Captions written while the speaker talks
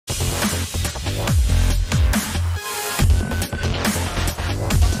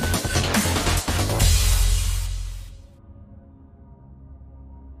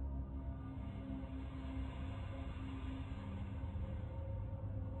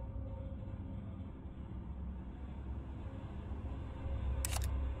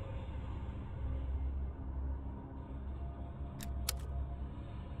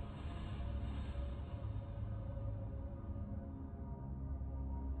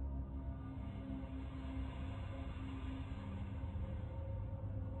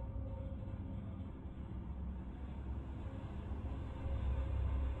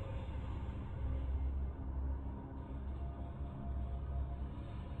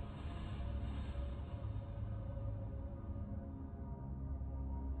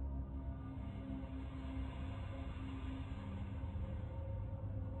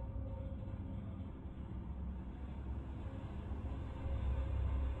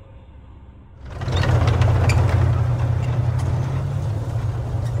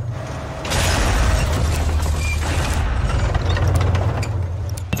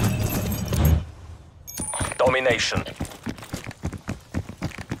Domination.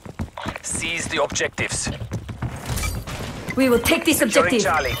 Seize the objectives. We will take this Securing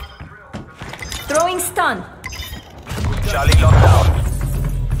objective. Charlie. Throwing stun. Charlie locked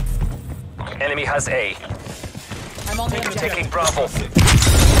down. Enemy has A. I'm on the Taking Bravo.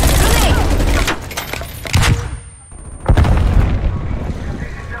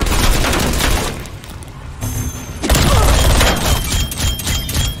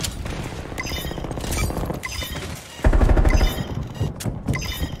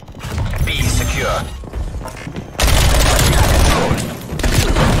 B secure.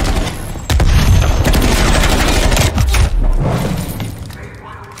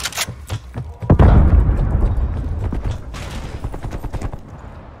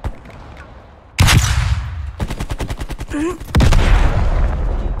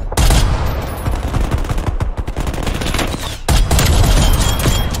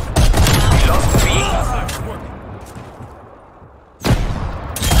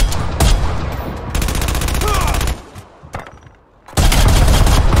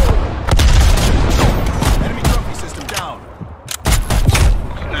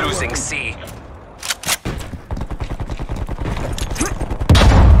 Losing C.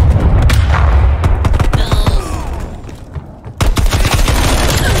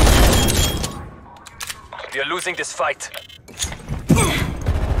 We are losing this fight.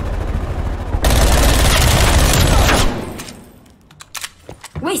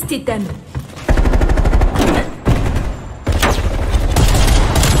 Wasted them.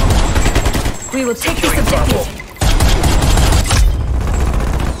 We will take this Securing Bravo. objective.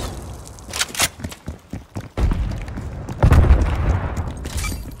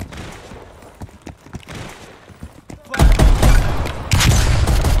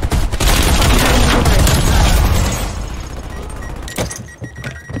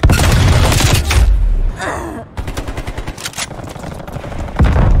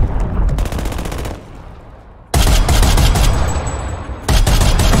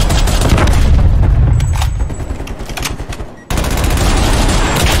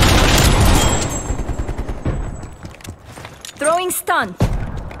 Throwing stun.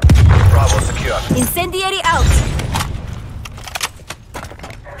 Bravo secure. Incendiary out.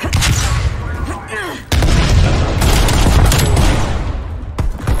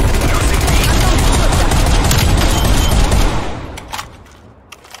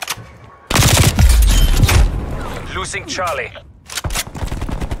 Losing Charlie.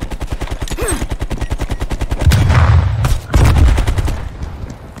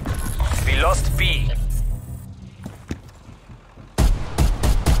 We lost B.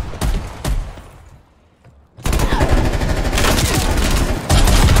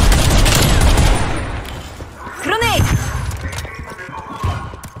 Grenade.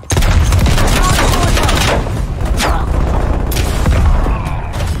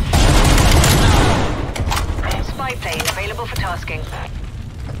 Spy plane available for tasking.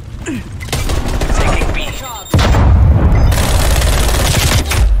 Taking B.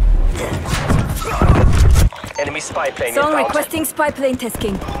 Enemy spy plane Zone inbound. requesting spy plane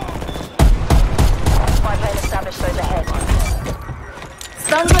tasking. Spy plane established those ahead.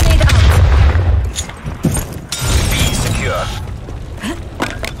 Stun grenade out. B secure.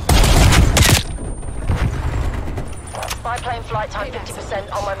 Spy plane flight time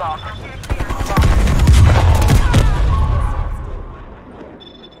 50% on my mark.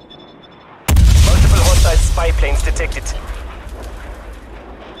 Multiple hostile spy planes detected.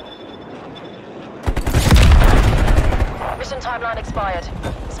 Mission timeline expired.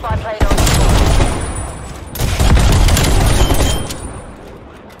 Spy plane on.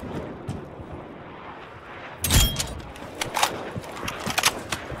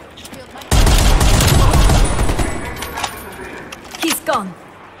 He's gone.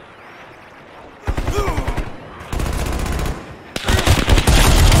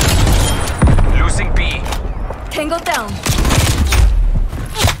 Losing B. Tango down.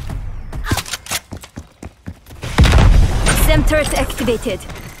 SEM turret activated.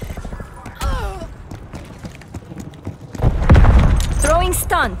 Throwing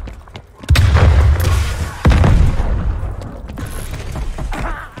stun.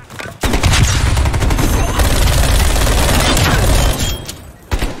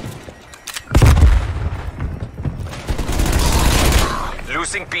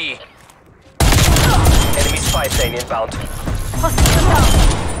 Losing B. Enemy spy plane inbound. Hospital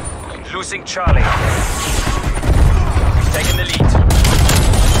down. Losing Charlie. We've taken the lead.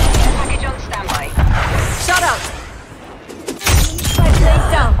 Package on standby. Shot out. Spy plane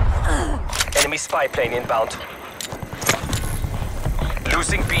down. Enemy spy plane inbound.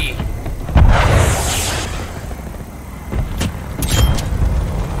 Losing B.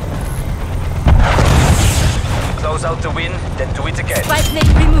 close out the win, then do it again. Spy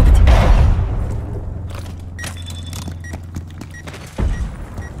plane removed.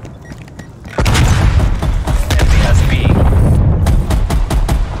 Enemy has B.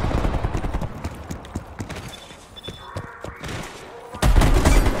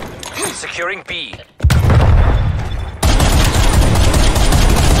 Securing B.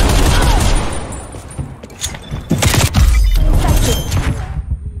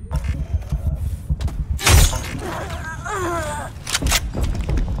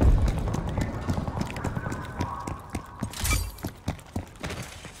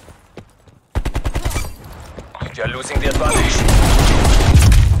 You're losing the advantage.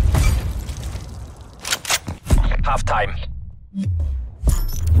 Half time.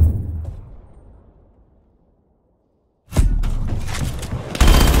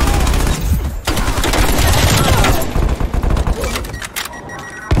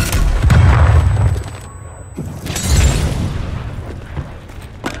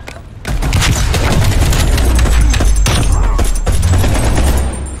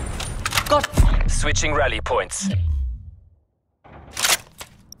 Switching rally points.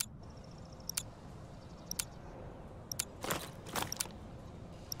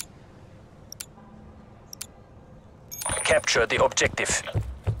 Capture the objective.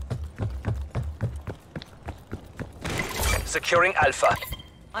 Securing Alpha.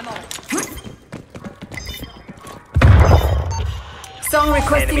 I'm on. Song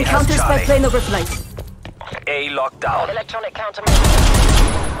requesting Enemy has counter spy Charlie. plane overflight. A lockdown. Electronic counter.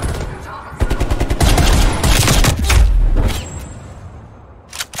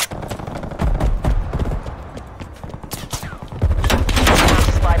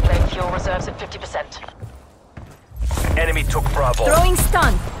 Spy plane fuel reserves at 50%. Enemy took Bravo. Throwing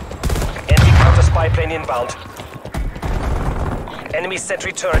stun. Enemy counter spy plane inbound. Enemy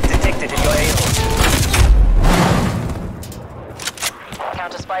sentry turret detected in your AO.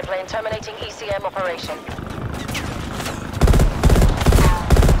 Counter spy plane terminating ECM operation.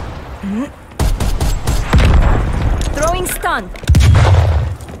 Throwing stun.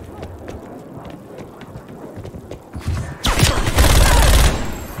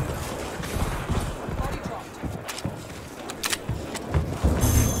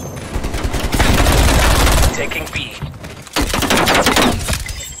 Taking B.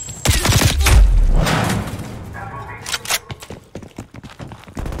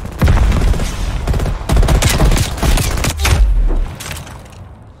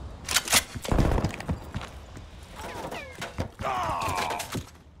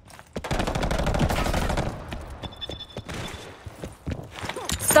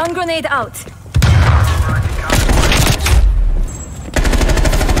 Stun grenade out.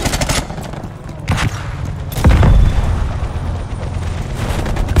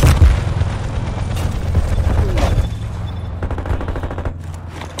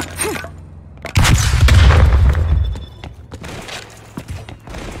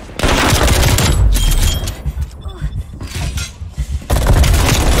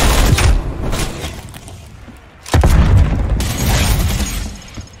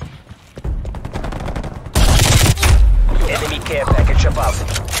 Enemy care package above.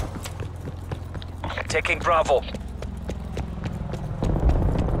 Taking Bravo.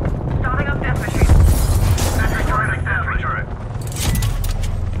 Starting up death machine. Sentry turret extends. Sentry turret.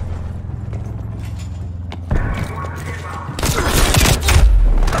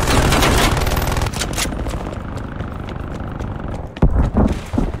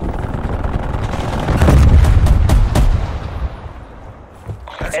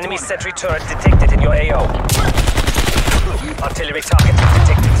 Enemy sentry turret detected in your AO. Artillery target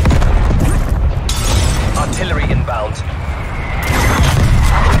detected. Artillery inbound.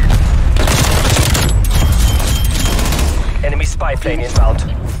 Enemy spy plane inbound.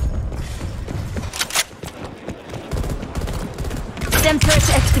 STEM turret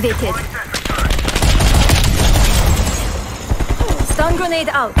activated. Stun grenade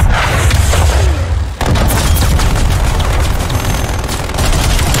out.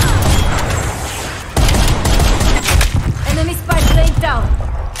 Enemy spy plane down.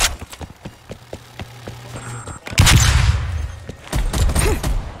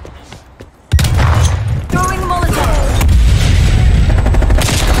 Throwing Molotov.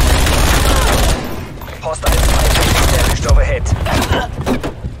 Hostile spy plane established overhead.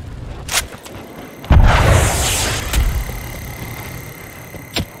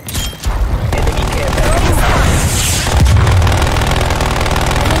 Enemy care package.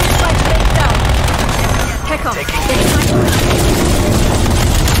 Enemy spy plane down. Heck off. Taking Enemy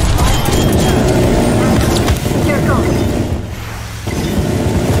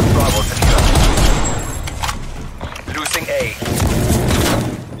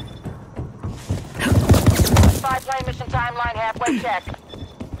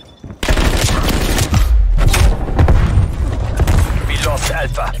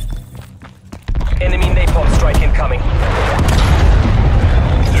Alpha. Enemy napalm strike incoming.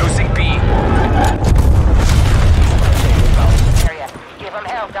 Losing B. Area. Give them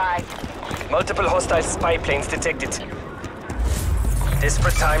hell, guys. Multiple hostile spy planes detected.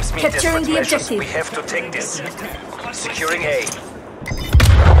 Desperate times mean Capturing desperate the measures. objective. We have to take this. Securing A.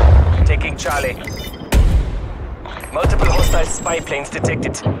 Taking Charlie. Multiple hostile spy planes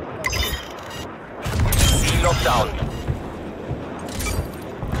detected. C locked down.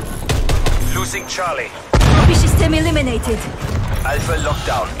 Losing Charlie. Copy system eliminated. Alpha locked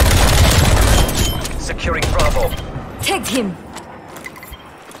down. Securing Bravo. Tagged him.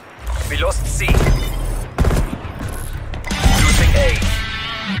 We lost C. Losing A.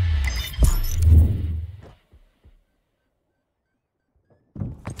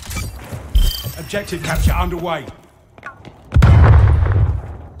 Objective capture underway.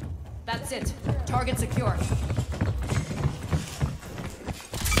 That's it. Target secure.